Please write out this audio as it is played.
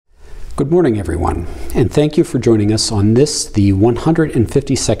Good morning, everyone, and thank you for joining us on this, the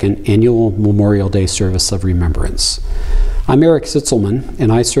 152nd Annual Memorial Day Service of Remembrance. I'm Eric Zitzelman,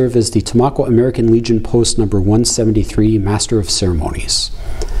 and I serve as the Tamaqua American Legion Post number 173 Master of Ceremonies.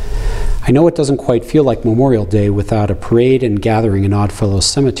 I know it doesn't quite feel like Memorial Day without a parade and gathering in Oddfellows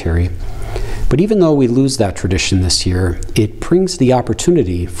Cemetery, but even though we lose that tradition this year, it brings the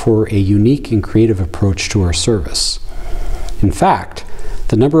opportunity for a unique and creative approach to our service. In fact,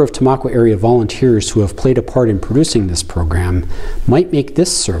 the number of Tamaqua area volunteers who have played a part in producing this program might make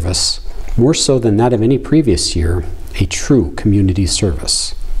this service, more so than that of any previous year, a true community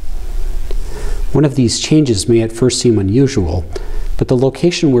service. One of these changes may at first seem unusual, but the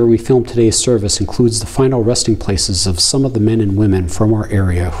location where we filmed today's service includes the final resting places of some of the men and women from our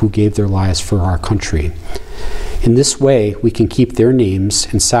area who gave their lives for our country. In this way, we can keep their names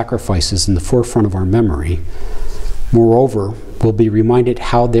and sacrifices in the forefront of our memory. Moreover, we'll be reminded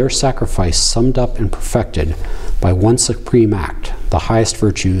how their sacrifice summed up and perfected by one supreme act, the highest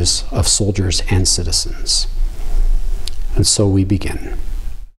virtues of soldiers and citizens. And so we begin.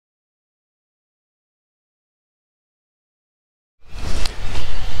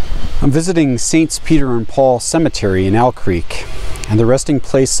 I'm visiting Saints Peter and Paul Cemetery in Owl Creek and the resting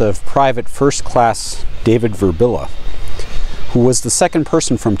place of Private First Class David Verbilla, who was the second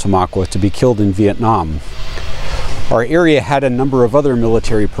person from Tamaqua to be killed in Vietnam. Our area had a number of other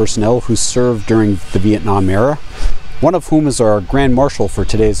military personnel who served during the Vietnam era, one of whom is our Grand Marshal for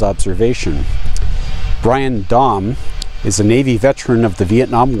today's observation. Brian Dahm is a Navy veteran of the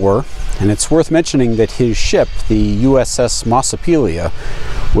Vietnam War, and it's worth mentioning that his ship, the USS Massapequa,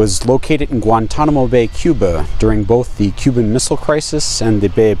 was located in Guantanamo Bay, Cuba during both the Cuban Missile Crisis and the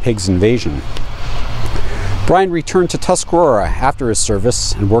Bay of Pigs invasion. Brian returned to Tuscarora after his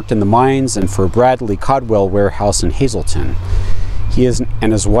service and worked in the mines and for Bradley Codwell Warehouse in Hazleton. He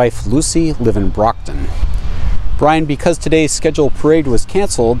and his wife Lucy live in Brockton. Brian, because today's scheduled parade was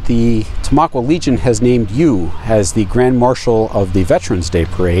canceled, the Tamaqua Legion has named you as the Grand Marshal of the Veterans Day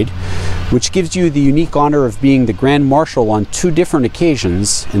Parade, which gives you the unique honor of being the Grand Marshal on two different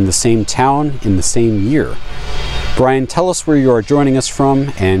occasions in the same town in the same year. Brian, tell us where you are joining us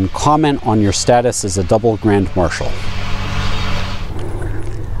from and comment on your status as a double Grand Marshal.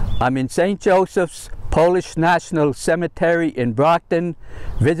 I'm in St. Joseph's Polish National Cemetery in Brockton,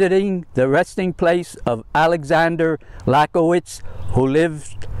 visiting the resting place of Alexander Lakowitz, who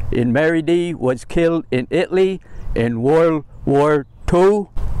lived in Meridi, was killed in Italy in World War II.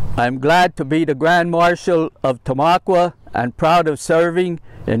 I'm glad to be the Grand Marshal of Tamaqua and proud of serving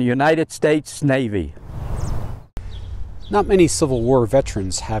in the United States Navy. Not many Civil War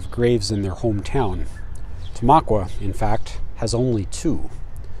veterans have graves in their hometown. Tamaqua, in fact, has only two.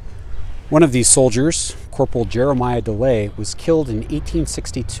 One of these soldiers, Corporal Jeremiah DeLay, was killed in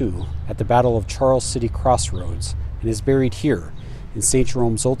 1862 at the Battle of Charles City Crossroads and is buried here in St.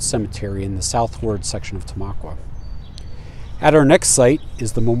 Jerome's Old Cemetery in the southward section of Tamaqua. At our next site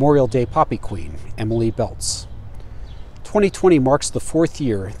is the Memorial Day Poppy Queen, Emily Belts. 2020 marks the fourth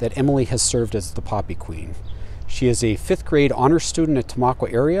year that Emily has served as the Poppy Queen. She is a 5th grade honor student at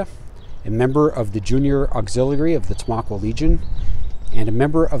Tamaqua area, a member of the Junior Auxiliary of the Tamaqua Legion, and a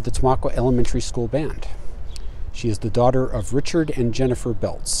member of the Tamaqua Elementary School Band. She is the daughter of Richard and Jennifer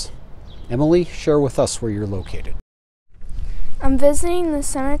Belts. Emily, share with us where you're located. I'm visiting the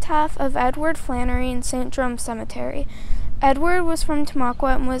cenotaph of Edward Flannery in St. Jerome's Cemetery. Edward was from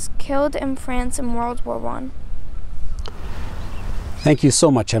Tamaqua and was killed in France in World War I. Thank you so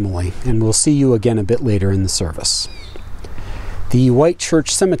much, Emily, and we'll see you again a bit later in the service. The White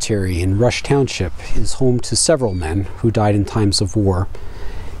Church Cemetery in Rush Township is home to several men who died in times of war,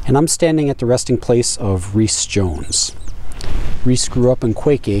 and I'm standing at the resting place of Reese Jones. Reese grew up in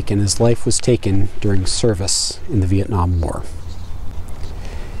Quakake and his life was taken during service in the Vietnam War.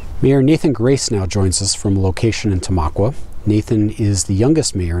 Mayor Nathan Grace now joins us from a location in Tamaqua. Nathan is the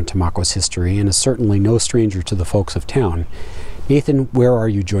youngest mayor in Tamaqua's history and is certainly no stranger to the folks of town. Nathan, where are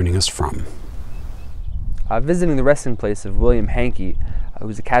you joining us from? Visiting the resting place of William Hankey, who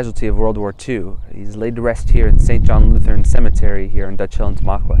was a casualty of World War II. He's laid to rest here in St. John Lutheran Cemetery here in Dutch Hill in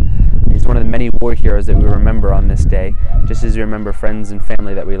Tamaqua. He's one of the many war heroes that we remember on this day, just as we remember friends and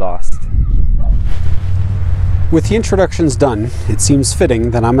family that we lost. With the introductions done, it seems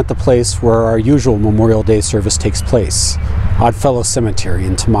fitting that I'm at the place where our usual Memorial Day service takes place, Oddfellows Cemetery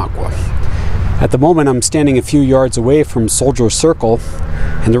in Tamaqua. At the moment, I'm standing a few yards away from Soldier Circle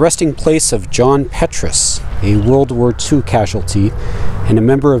and the resting place of John Petrus, a World War II casualty and a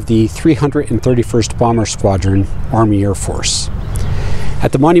member of the 331st Bomber Squadron, Army Air Force.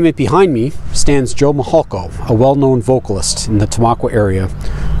 At the monument behind me stands Joe Mahalko, a well-known vocalist in the Tamaqua area,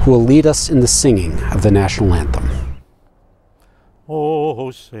 who will lead us in the singing of the national anthem.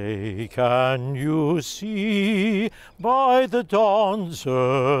 Oh, say, can you see by the dawn's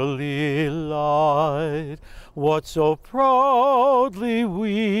early light what so proudly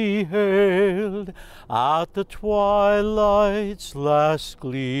we hailed at the twilight's last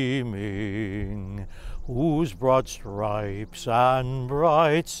gleaming, whose broad stripes and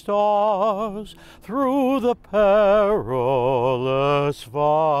bright stars through the perilous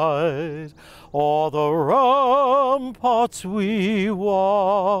fight o'er the ramparts we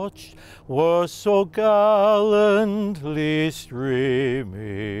watched were so gallantly streaming.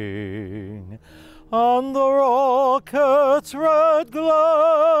 And the rocket's red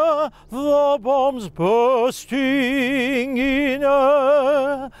glare, the bombs bursting in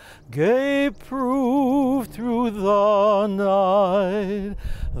air, gave proof through the night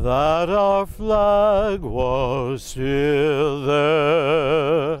that our flag was still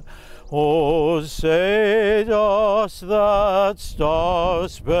there. Oh, say does that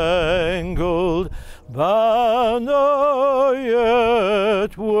star-spangled banner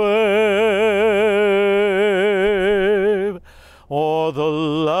yet wave o'er the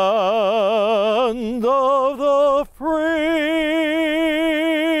land of the free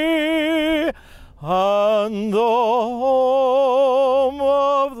and the home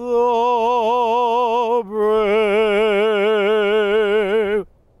of the brave?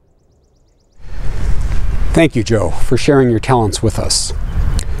 Thank you, Joe, for sharing your talents with us.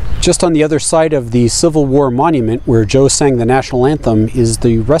 Just on the other side of the Civil War monument where Joe sang the national anthem is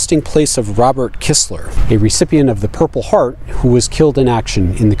the resting place of Robert Kistler, a recipient of the Purple Heart who was killed in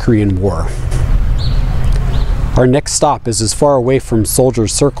action in the Korean War. Our next stop is as far away from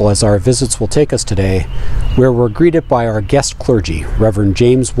Soldiers Circle as our visits will take us today, where we're greeted by our guest clergy, Reverend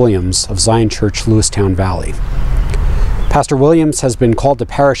James Williams of Zion Church, Lewistown Valley. Pastor Williams has been called to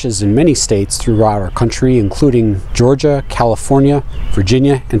parishes in many states throughout our country, including Georgia, California,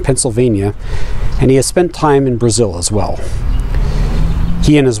 Virginia, and Pennsylvania, and he has spent time in Brazil as well.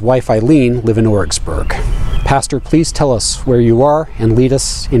 He and his wife Eileen live in Origsburg. Pastor, please tell us where you are and lead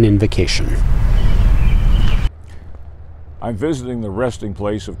us in invocation. I'm visiting the resting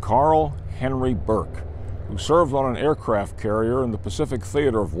place of Carl Henry Burke, who served on an aircraft carrier in the Pacific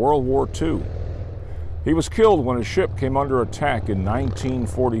theater of World War II. He was killed when his ship came under attack in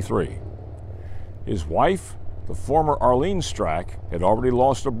 1943. His wife, the former Arlene Strack, had already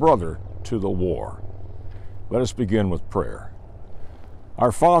lost a brother to the war. Let us begin with prayer.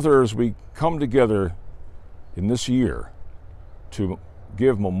 Our Father, as we come together in this year to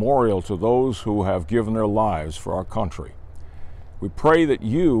give memorial to those who have given their lives for our country, we pray that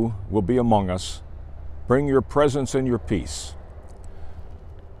you will be among us, bring your presence and your peace.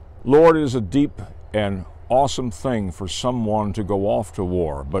 Lord, it is a deep and awesome thing for someone to go off to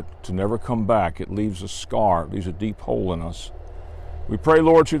war, but to never come back. It leaves a scar, it leaves a deep hole in us. We pray,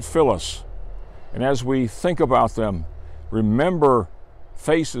 Lord, you'd fill us. And as we think about them, remember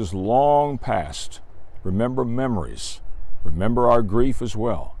faces long past, remember memories, remember our grief as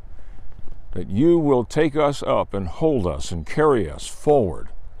well. That you will take us up and hold us and carry us forward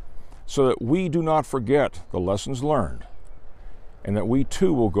so that we do not forget the lessons learned, and that we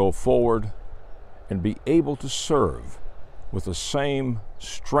too will go forward and be able to serve with the same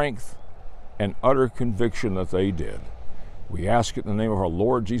strength and utter conviction that they did. We ask it in the name of our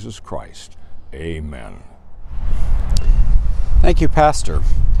Lord Jesus Christ. Amen. Thank you, Pastor.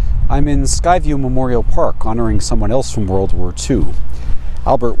 I'm in Skyview Memorial Park honoring someone else from World War II.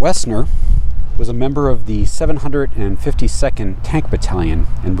 Albert Wessner was a member of the 752nd Tank Battalion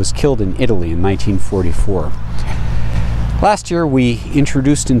and was killed in Italy in 1944. Last year, we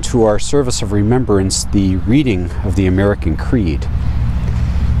introduced into our service of remembrance the reading of the American Creed.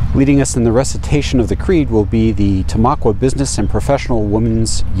 Leading us in the recitation of the Creed will be the Tamaqua Business and Professional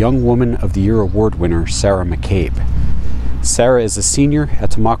Women's Young Woman of the Year Award winner, Sarah McCabe. Sarah is a senior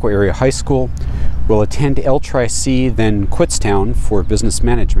at Tamaqua Area High School, will attend L-Tri-C, then Kutztown for business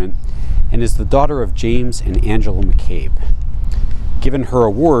management, and is the daughter of James and Angela McCabe. Given her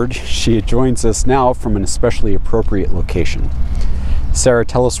award, she joins us now from an especially appropriate location. Sarah,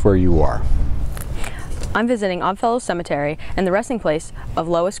 tell us where you are. I'm visiting Oddfellow Cemetery and the resting place of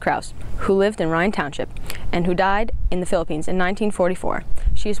Lois Krause, who lived in Ryan Township and who died in the Philippines in 1944.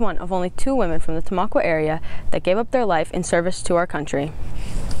 She is one of only 2 women from the Tamaqua area that gave up their life in service to our country.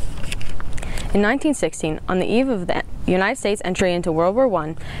 In 1916, on the eve of the United States entry into World War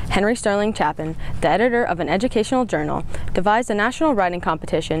I, Henry Sterling Chapin, the editor of an educational journal, devised a national writing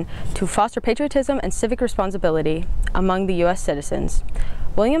competition to foster patriotism and civic responsibility among the U.S. citizens.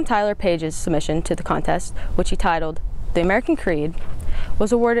 William Tyler Page's submission to the contest, which he titled The American Creed,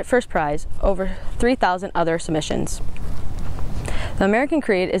 was awarded first prize over 3,000 other submissions. The American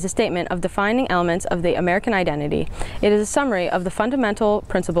Creed is a statement of defining elements of the American identity. It is a summary of the fundamental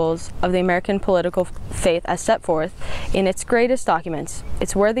principles of the American political faith as set forth in its greatest documents,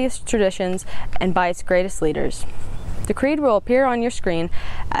 its worthiest traditions, and by its greatest leaders. The Creed will appear on your screen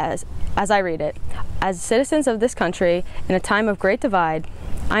as I read it. As citizens of this country, in a time of great divide,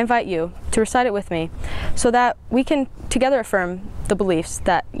 I invite you to recite it with me so that we can together affirm the beliefs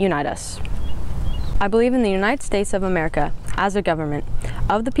that unite us. I believe in the United States of America as a government,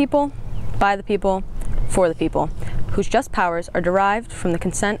 of the people, by the people, for the people, whose just powers are derived from the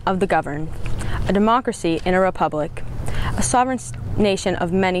consent of the governed, a democracy in a republic, a sovereign nation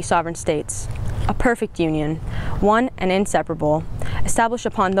of many sovereign states, a perfect union, one and inseparable, established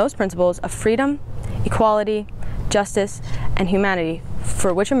upon those principles of freedom, equality, justice, and humanity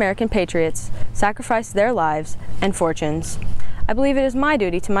for which American patriots sacrificed their lives and fortunes. I believe it is my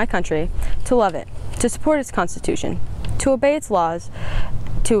duty to my country to love it, to support its Constitution, to obey its laws,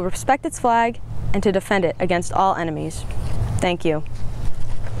 to respect its flag, and to defend it against all enemies. Thank you.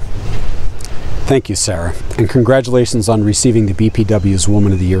 Thank you, Sarah, and congratulations on receiving the BPW's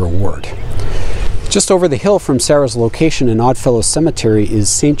Woman of the Year award. Just over the hill from Sarah's location in Oddfellows Cemetery is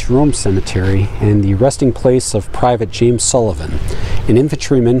St. Jerome Cemetery and the resting place of Private James Sullivan, an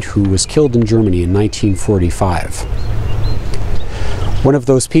infantryman who was killed in Germany in 1945. One of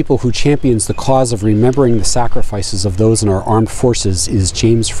those people who champions the cause of remembering the sacrifices of those in our armed forces is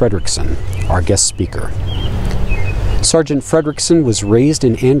James Fredrickson, our guest speaker. Sergeant Fredrickson was raised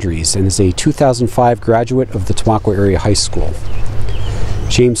in Andrews and is a 2005 graduate of the Tamaqua Area High School.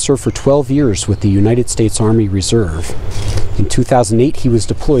 James served for 12 years with the United States Army Reserve. In 2008, he was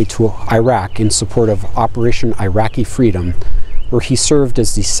deployed to Iraq in support of Operation Iraqi Freedom, where he served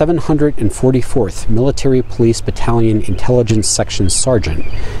as the 744th Military Police Battalion Intelligence Section Sergeant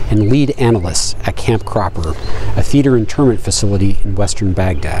and lead analyst at Camp Cropper, a theater internment facility in western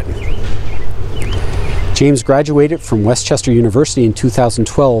Baghdad. James graduated from Westchester University in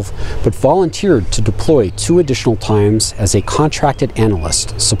 2012, but volunteered to deploy 2 additional times as a contracted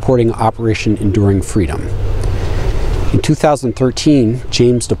analyst supporting Operation Enduring Freedom. In 2013,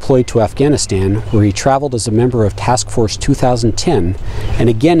 James deployed to Afghanistan, where he traveled as a member of Task Force 2010, and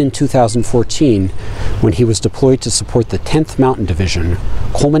again in 2014, when he was deployed to support the 10th Mountain Division,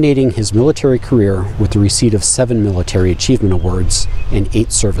 culminating his military career with the receipt of 7 Military Achievement Awards and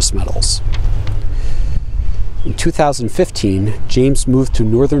 8 service medals. In 2015, James moved to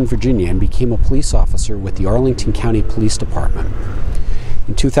Northern Virginia and became a police officer with the Arlington County Police Department.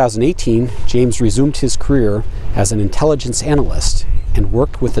 In 2018, James resumed his career as an intelligence analyst and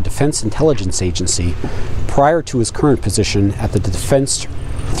worked with the Defense Intelligence Agency prior to his current position at the Defense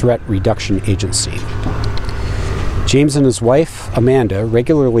Threat Reduction Agency. James and his wife, Amanda,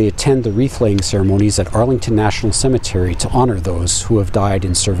 regularly attend the wreath-laying ceremonies at Arlington National Cemetery to honor those who have died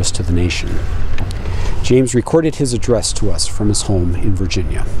in service to the nation. James recorded his address to us from his home in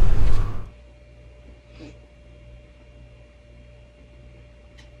Virginia.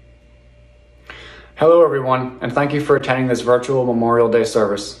 Hello everyone, and thank you for attending this virtual Memorial Day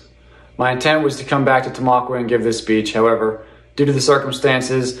service. My intent was to come back to Tamaqua and give this speech. However, due to the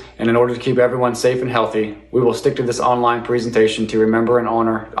circumstances and in order to keep everyone safe and healthy, we will stick to this online presentation to remember and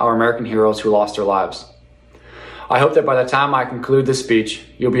honor our American heroes who lost their lives. I hope that by the time I conclude this speech,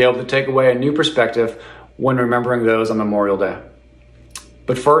 you'll be able to take away a new perspective when remembering those on Memorial Day.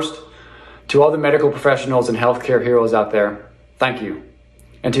 But first, to all the medical professionals and healthcare heroes out there, thank you.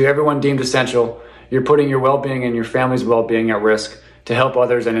 And to everyone deemed essential, you're putting your well-being and your family's well-being at risk to help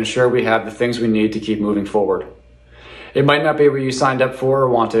others and ensure we have the things we need to keep moving forward. It might not be what you signed up for or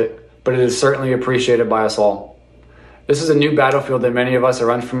wanted, but it is certainly appreciated by us all. This is a new battlefield that many of us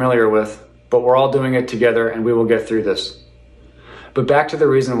are unfamiliar with, but we're all doing it together and we will get through this. But back to the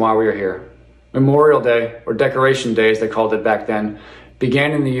reason why we are here. Memorial Day, or Decoration Day as they called it back then,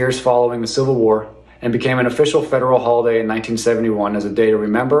 began in the years following the Civil War and became an official federal holiday in 1971 as a day to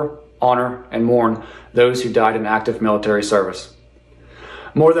remember, honor, and mourn those who died in active military service.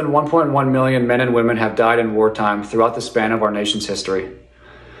 More than 1.1 million men and women have died in wartime throughout the span of our nation's history.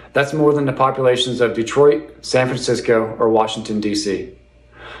 That's more than the populations of Detroit, San Francisco, or Washington, D.C.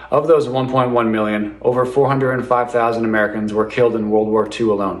 Of those 1.1 million, over 405,000 Americans were killed in World War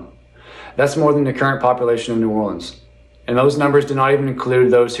II alone. That's more than the current population of New Orleans. And those numbers do not even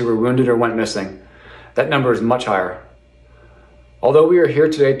include those who were wounded or went missing. That number is much higher. Although we are here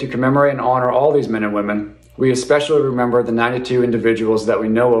today to commemorate and honor all these men and women, we especially remember the 92 individuals that we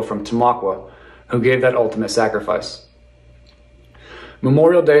know of from Tamaqua who gave that ultimate sacrifice.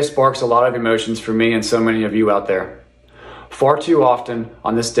 Memorial Day sparks a lot of emotions for me and so many of you out there. Far too often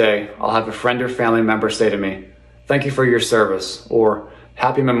on this day, I'll have a friend or family member say to me, "Thank you for your service," or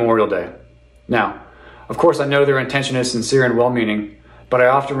 "Happy Memorial Day." Now, of course, I know their intention is sincere and well-meaning, but I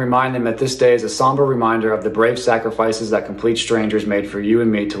often remind them that this day is a somber reminder of the brave sacrifices that complete strangers made for you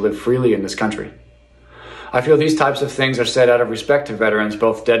and me to live freely in this country. I feel these types of things are said out of respect to veterans,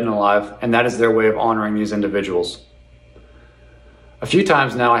 both dead and alive, and that is their way of honoring these individuals. A few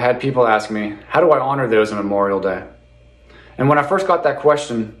times now I had people ask me, how do I honor those on Memorial Day? And when I first got that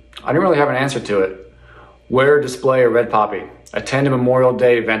question, I didn't really have an answer to it. Wear or display a red poppy, attend a Memorial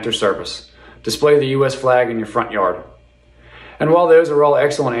Day event or service, display the U.S. flag in your front yard. And while those are all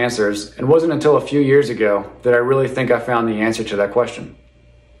excellent answers, it wasn't until a few years ago that I really think I found the answer to that question.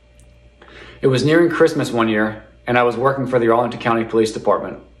 It was nearing Christmas one year, and I was working for the Arlington County Police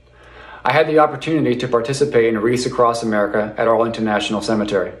Department. I had the opportunity to participate in Wreaths Across America at Arlington National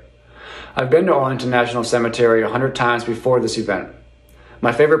Cemetery. I've been to Arlington National Cemetery 100 times before this event.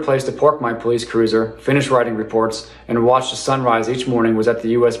 My favorite place to park my police cruiser, finish writing reports, and watch the sunrise each morning was at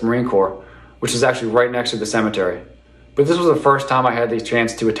the U.S. Marine Corps, which is actually right next to the cemetery. But this was the first time I had the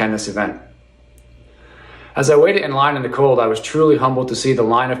chance to attend this event. As I waited in line in the cold, I was truly humbled to see the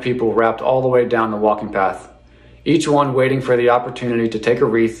line of people wrapped all the way down the walking path, each one waiting for the opportunity to take a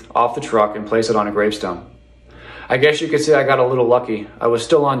wreath off the truck and place it on a gravestone. I guess you could say I got a little lucky. I was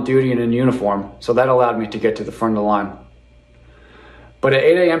still on duty and in uniform, so that allowed me to get to the front of the line. But at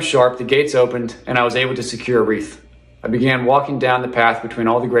 8 a.m. sharp, the gates opened and I was able to secure a wreath. I began walking down the path between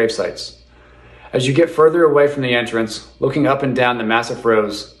all the grave sites. As you get further away from the entrance, looking up and down the massive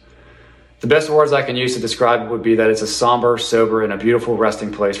rows, the best words I can use to describe it would be that it's a somber, sober, and a beautiful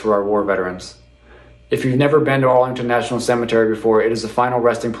resting place for our war veterans. If you've never been to Arlington National Cemetery before, it is the final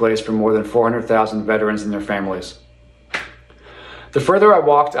resting place for more than 400,000 veterans and their families. The further I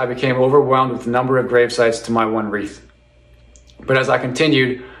walked, I became overwhelmed with the number of grave sites to my one wreath. But as I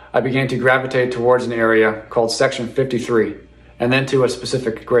continued, I began to gravitate towards an area called Section 53, and then to a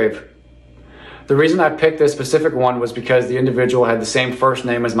specific grave. The reason I picked this specific one was because the individual had the same first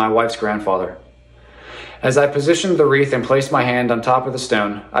name as my wife's grandfather. As I positioned the wreath and placed my hand on top of the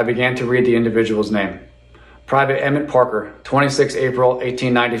stone, I began to read the individual's name. Private Emmett Parker, 26 April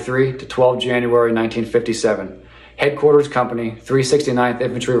 1893 to 12 January 1957, Headquarters Company, 369th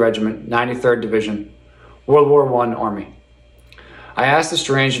Infantry Regiment, 93rd Division, World War I Army. I asked the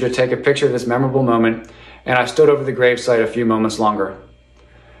stranger to take a picture of this memorable moment, and I stood over the gravesite a few moments longer.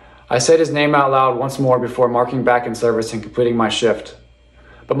 I said his name out loud once more before marking back in service and completing my shift.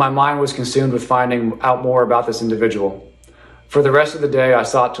 But my mind was consumed with finding out more about this individual. For the rest of the day, I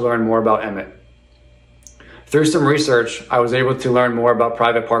sought to learn more about Emmett. Through some research, I was able to learn more about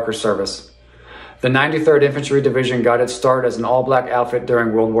Private Parker's service. The 93rd Infantry Division got its start as an all-black outfit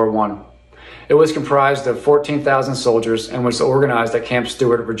during World War I. It was comprised of 14,000 soldiers and was organized at Camp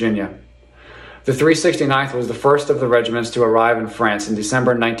Stewart, Virginia. The 369th was the first of the regiments to arrive in France in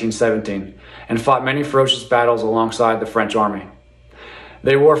December 1917 and fought many ferocious battles alongside the French army.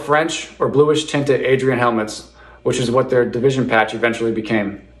 They wore French or bluish-tinted Adrian helmets, which is what their division patch eventually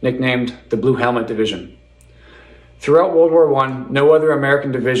became, nicknamed the Blue Helmet Division. Throughout World War I, no other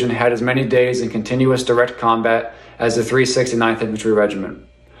American division had as many days in continuous direct combat as the 369th Infantry Regiment.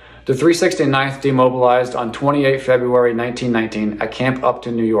 The 369th demobilized on 28 February 1919 at Camp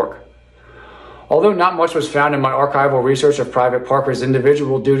Upton, New York. Although not much was found in my archival research of Private Parker's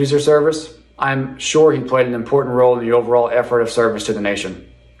individual duties or service, I'm sure he played an important role in the overall effort of service to the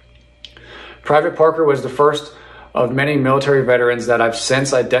nation. Private Parker was the first of many military veterans that I've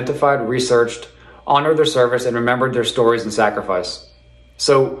since identified, researched, honored their service, and remembered their stories and sacrifice.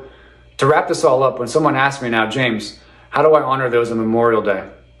 So, to wrap this all up, when someone asks me now, James, how do I honor those on Memorial Day?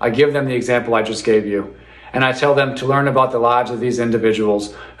 I give them the example I just gave you, and I tell them to learn about the lives of these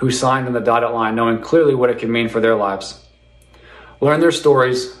individuals who signed on the dotted line, knowing clearly what it can mean for their lives. Learn their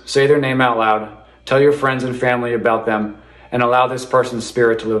stories, say their name out loud, tell your friends and family about them, and allow this person's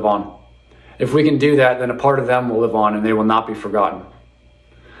spirit to live on. If we can do that, then a part of them will live on and they will not be forgotten.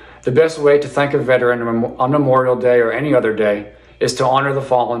 The best way to thank a veteran on Memorial Day or any other day is to honor the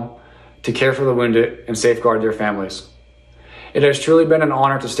fallen, to care for the wounded, and safeguard their families. It has truly been an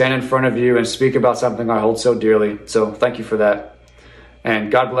honor to stand in front of you and speak about something I hold so dearly, so thank you for that.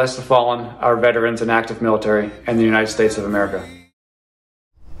 And God bless the fallen, our veterans and active military, and the United States of America.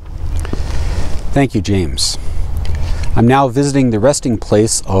 Thank you, James. I'm now visiting the resting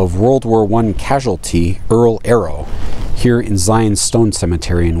place of World War I casualty Earl Arrow here in Zion Stone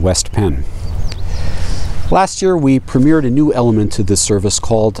Cemetery in West Penn. Last year we premiered a new element to this service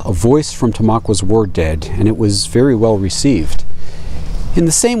called A Voice from Tamaqua's War Dead, and it was very well received. In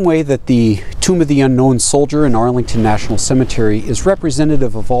the same way that the Tomb of the Unknown Soldier in Arlington National Cemetery is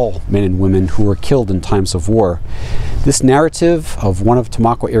representative of all men and women who were killed in times of war, this narrative of one of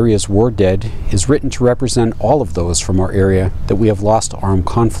Tamaqua area's war dead is written to represent all of those from our area that we have lost to armed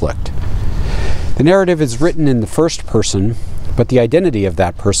conflict. The narrative is written in the first person, but the identity of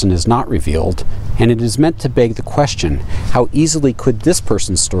that person is not revealed, and it is meant to beg the question, how easily could this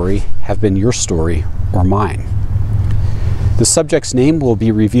person's story have been your story or mine? The subject's name will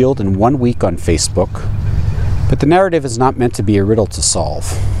be revealed in 1 week on Facebook, but the narrative is not meant to be a riddle to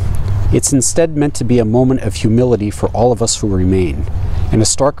solve. It's instead meant to be a moment of humility for all of us who remain, and a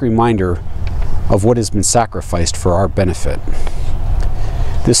stark reminder of what has been sacrificed for our benefit.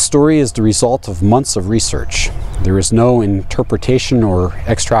 This story is the result of months of research. There is no interpretation or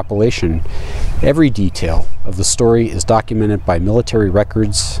extrapolation. Every detail of the story is documented by military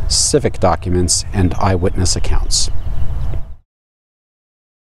records, civic documents, and eyewitness accounts.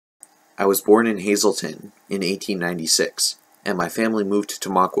 I was born in Hazleton in 1896, and my family moved to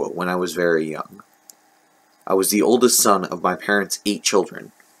Tamaqua when I was very young. I was the oldest son of my parents' 8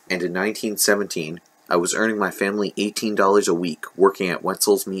 children, and in 1917, I was earning my family $18 a week working at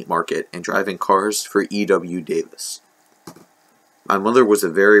Wetzel's Meat Market and driving cars for E.W. Davis. My mother was a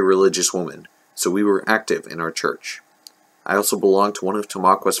very religious woman, so we were active in our church. I also belonged to one of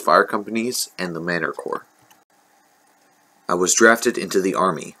Tamaqua's fire companies and the Manor Corps. I was drafted into the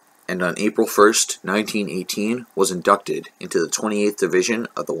Army, and on April 1st, 1918, was inducted into the 28th Division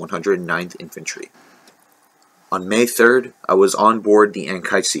of the 109th Infantry. On May 3rd, I was on board the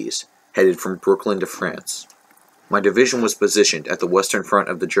Anchises, headed from Brooklyn to France. My division was positioned at the western front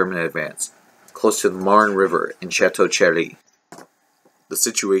of the German advance, close to the Marne River in Château-Thierry. The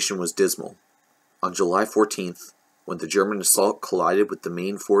situation was dismal. On July 14th, when the German assault collided with the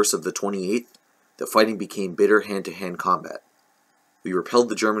main force of the 28th, the fighting became bitter hand-to-hand combat. We repelled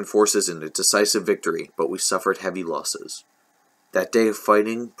the German forces in a decisive victory, but we suffered heavy losses. That day of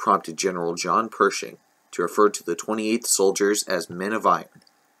fighting prompted General John Pershing to refer to the 28th soldiers as men of iron,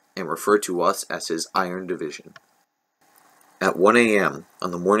 and refer to us as his Iron Division. At 1 a.m.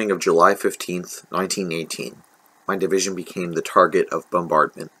 on the morning of July 15th, 1918, my division became the target of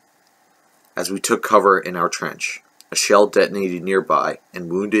bombardment. As we took cover in our trench, a shell detonated nearby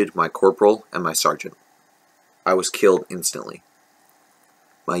and wounded my corporal and my sergeant. I was killed instantly.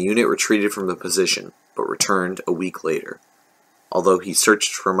 My unit retreated from the position, but returned a week later. Although he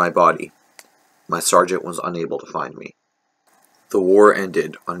searched for my body, my sergeant was unable to find me. The war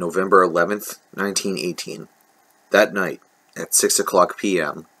ended on November 11th, 1918. That night, at 6:00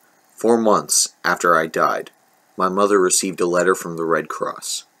 p.m., 4 months after I died, my mother received a letter from the Red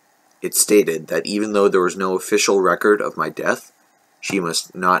Cross. It stated that even though there was no official record of my death, she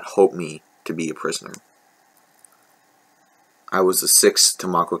must not hope me to be a prisoner. I was the 6th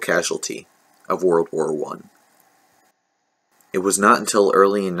Tamaqua casualty of World War I. It was not until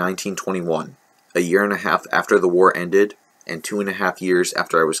early in 1921, a year and a half after the war ended, and 2.5 years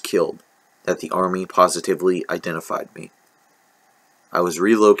after I was killed, that the Army positively identified me. I was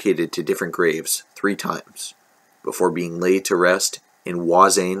relocated to different graves 3 times, before being laid to rest in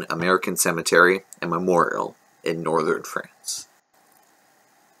Wazane American Cemetery and Memorial in northern France.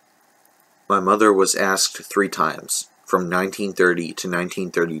 My mother was asked 3 times, from 1930 to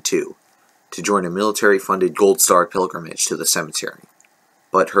 1932, to join a military-funded Gold Star pilgrimage to the cemetery,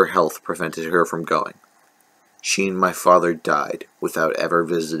 but her health prevented her from going. She and my father died without ever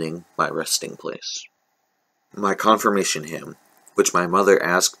visiting my resting place. My confirmation hymn, which my mother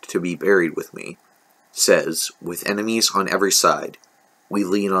asked to be buried with me, says, "With enemies on every side, we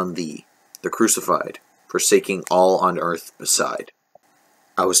lean on thee, the crucified, forsaking all on earth beside."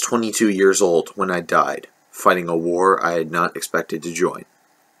 I was 22 years old when I died, fighting a war I had not expected to join.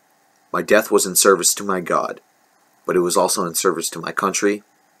 My death was in service to my God, but it was also in service to my country,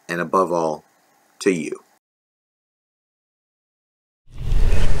 and above all, to you.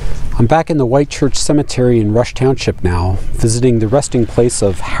 I'm back in the White Church Cemetery in Rush Township now, visiting the resting place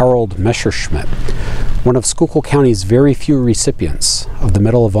of Harold Messerschmitt, one of Schuylkill County's very few recipients of the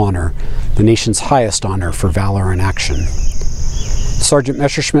Medal of Honor, the nation's highest honor for valor in action. Sergeant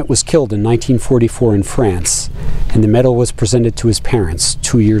Messerschmitt was killed in 1944 in France, and the medal was presented to his parents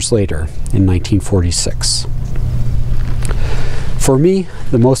 2 years later in 1946. For me,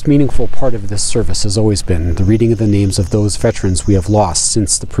 the most meaningful part of this service has always been the reading of the names of those veterans we have lost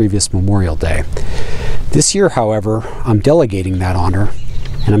since the previous Memorial Day. This year, however, I'm delegating that honor,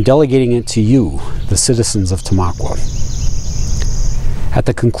 and I'm delegating it to you, the citizens of Tamaqua. At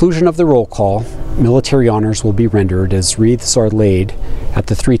the conclusion of the roll call, military honors will be rendered as wreaths are laid at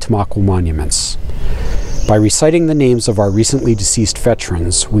the 3 Tamaqua monuments. By reciting the names of our recently deceased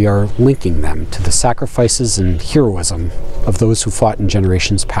veterans, we are linking them to the sacrifices and heroism of those who fought in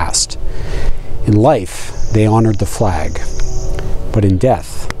generations past. In life, they honored the flag, but in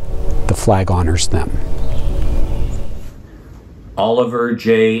death, the flag honors them. Oliver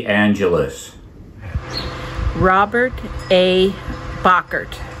J. Angeles. Robert A.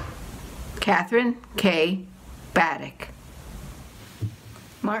 Bockert. Catherine K. Baddock.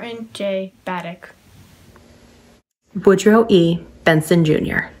 Martin J. Baddock. Woodrow E. Benson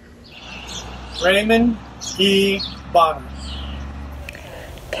Jr. Raymond E. Bonner.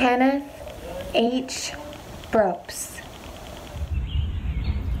 Kenneth H. Brooks.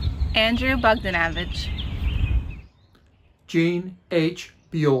 Andrew Bogdanovich. Gene H.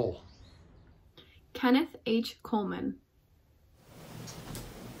 Buell. Kenneth H. Coleman.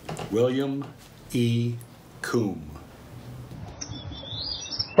 William E. Coombe.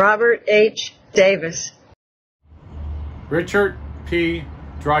 Robert H. Davis. Richard P.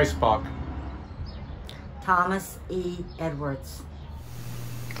 Dreisbach. Thomas E. Edwards.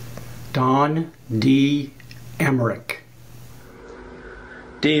 Don D. Emmerich.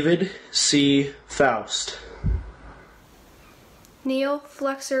 David C. Faust. Neil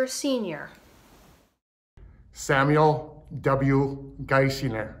Flexer Sr. Samuel W.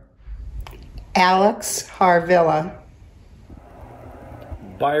 Geisinger. Alex Harvilla.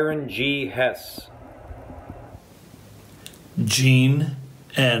 Byron G. Hess. Gene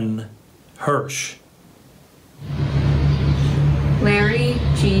N. Hirsch. Larry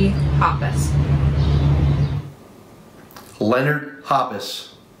G. Hoppus. Leonard Hoppus.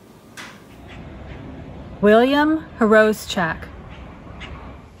 William Hroschak.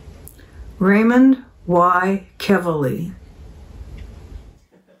 Raymond Y. Kevely.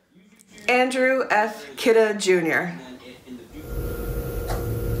 Andrew F. Kidda Jr.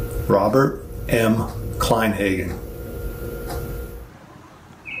 Robert M. Kleinhagen.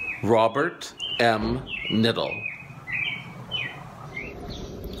 Robert M. Niddle.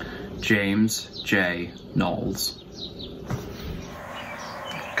 James J. Knowles.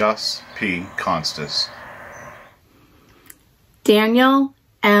 Gus P. Constas. Daniel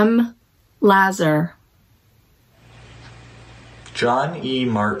M. Lazar. John E.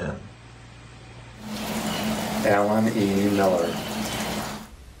 Martin. Alan E. Miller.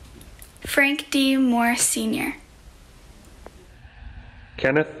 Frank D. Moore Sr.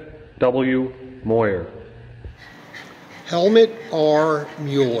 Kenneth W. Moyer. Helmut R.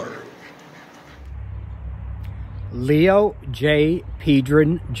 Mueller. Leo J.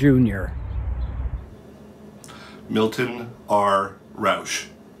 Pedron Jr. Milton R. Rausch.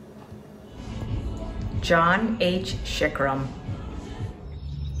 John H. Shikram.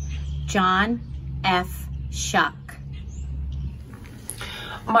 John F. Shuck.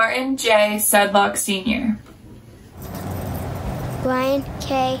 Martin J. Sedlock Sr. Brian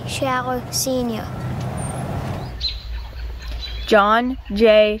K. Schaller Sr. John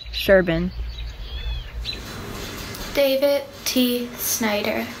J. Sherbin. David T.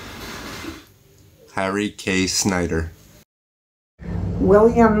 Snyder. Harry K. Snyder.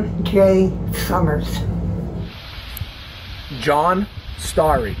 William J. Summers. John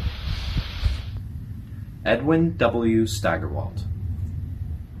Starry. Edwin W. Steigerwald.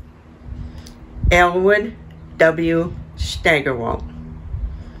 Elwood W. Steigerwald.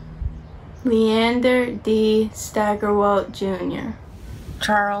 Leander D. Steigerwalt Jr.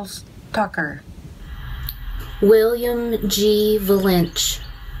 Charles Tucker. William G. Valench.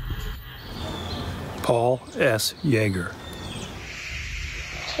 Paul S. Yeager.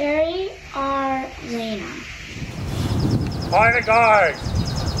 Terry R. Lena. Find a guy.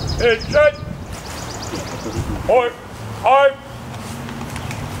 Attention. Point. Arm.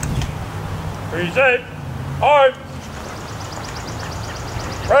 Present. Arm.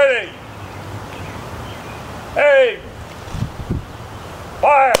 Ready. Aim.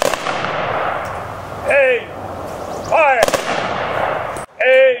 Fire. Aim. Fire.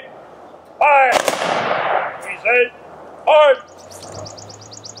 Aim. Fire. Present. Arm.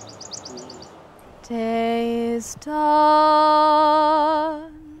 Day is done,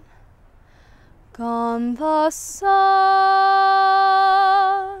 gone the sun,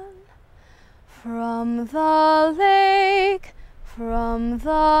 from the lake, from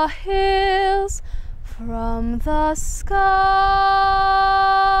the hills, from the sky.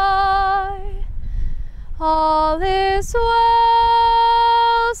 All is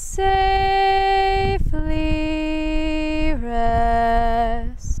well, safely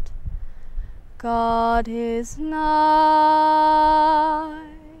rest. God is nigh.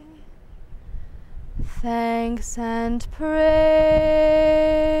 Thanks and praise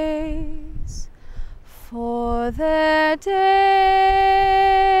for their days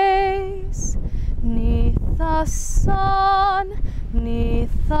 'neath the sun, 'neath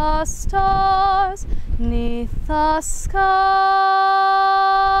the stars, 'neath the sky.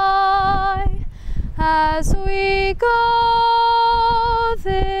 As we go,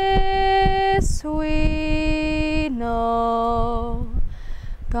 this we know,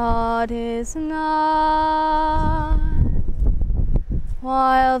 God is nigh.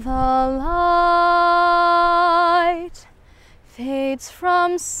 While the light fades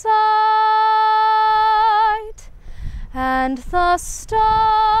from sight, and the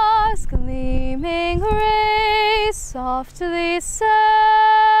stars gleaming rays softly send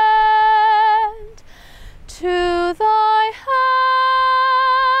to thy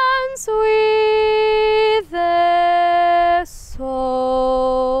hands we their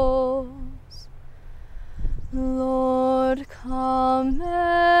souls, Lord,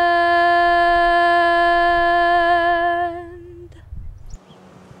 commend.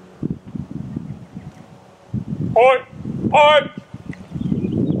 On!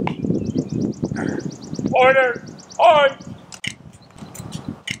 Order! On!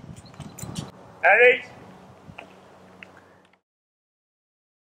 At ease!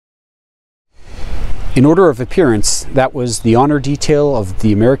 In order of appearance, that was the honor detail of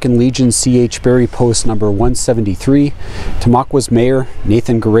the American Legion C.H. Berry Post number 173, Tamaqua's Mayor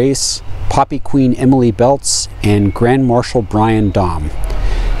Nathan Gerace, Poppy Queen Emily Belts, and Grand Marshal Brian Dahm.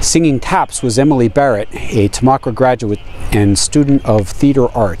 Singing taps was Emily Barrett, a Tamaqua graduate and student of theater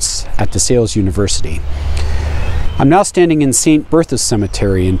arts at DeSales University. I'm now standing in St. Bertha's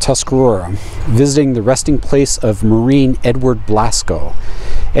Cemetery in Tuscarora, visiting the resting place of Marine Edward Blasco.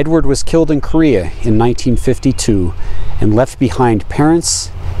 Edward was killed in Korea in 1952 and left behind parents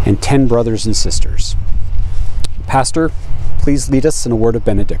and 10 brothers and sisters. Pastor, please lead us in a word of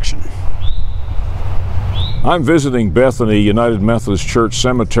benediction. I'm visiting Bethany United Methodist Church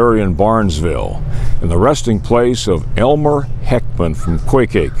Cemetery in Barnesville, in the resting place of Elmer Heckman from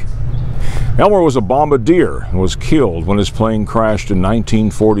Quakake. Elmer was a bombardier and was killed when his plane crashed in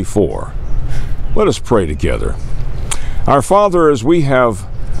 1944. Let us pray together. Our Father, as we have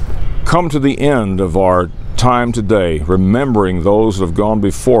come to the end of our time today, remembering those that have gone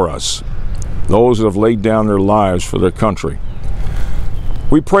before us, those that have laid down their lives for their country,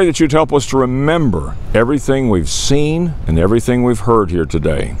 we pray that you'd help us to remember everything we've seen and everything we've heard here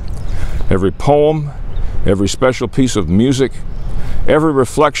today. Every poem, every special piece of music, every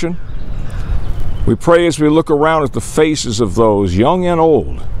reflection. We pray as we look around at the faces of those, young and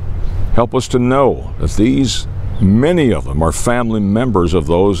old, help us to know that these, many of them, are family members of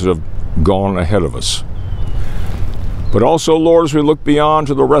those that have gone ahead of us. But also, Lord, as we look beyond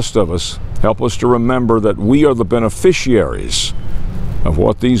to the rest of us, help us to remember that we are the beneficiaries of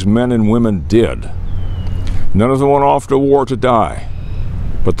what these men and women did. None of them went off to war to die,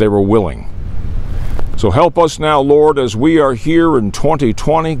 but they were willing. So help us now, Lord, as we are here in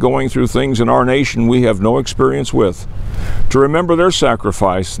 2020 going through things in our nation we have no experience with, to remember their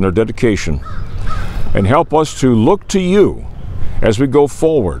sacrifice and their dedication. And help us to look to you as we go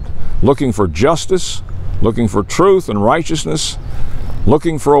forward, looking for justice, looking for truth and righteousness,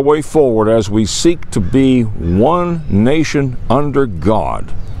 looking for a way forward as we seek to be one nation under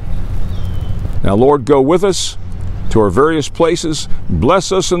God. Now, Lord, go with us to our various places.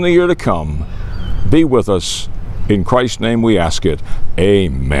 Bless us in the year to come. Be with us. In Christ's name we ask it.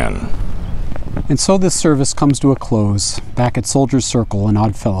 Amen. And so this service comes to a close back at Soldiers Circle in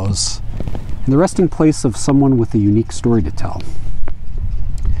Odd Fellows, in the resting place of someone with a unique story to tell.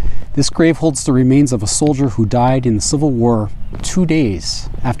 This grave holds the remains of a soldier who died in the Civil War 2 days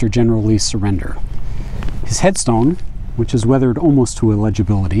after General Lee's surrender. His headstone, which is weathered almost to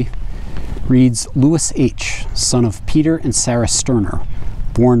illegibility, reads Lewis H., son of Peter and Sarah Sterner,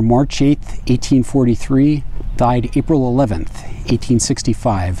 born March 8, 1843, died April 11,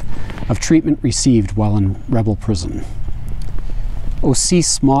 1865, of treatment received while in rebel prison. O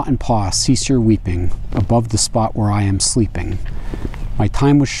cease, ma and pa, cease your weeping, above the spot where I am sleeping. My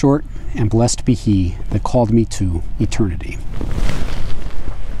time was short, and blessed be he that called me to eternity.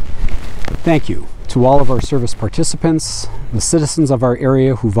 Thank you to all of our service participants, the citizens of our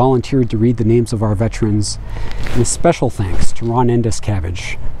area who volunteered to read the names of our veterans, and a special thanks to Ron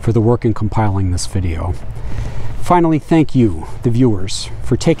Endescavage for the work in compiling this video. Finally, thank you, the viewers,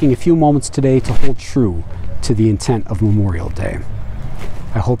 for taking a few moments today to hold true to the intent of Memorial Day.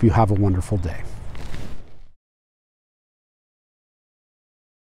 I hope you have a wonderful day.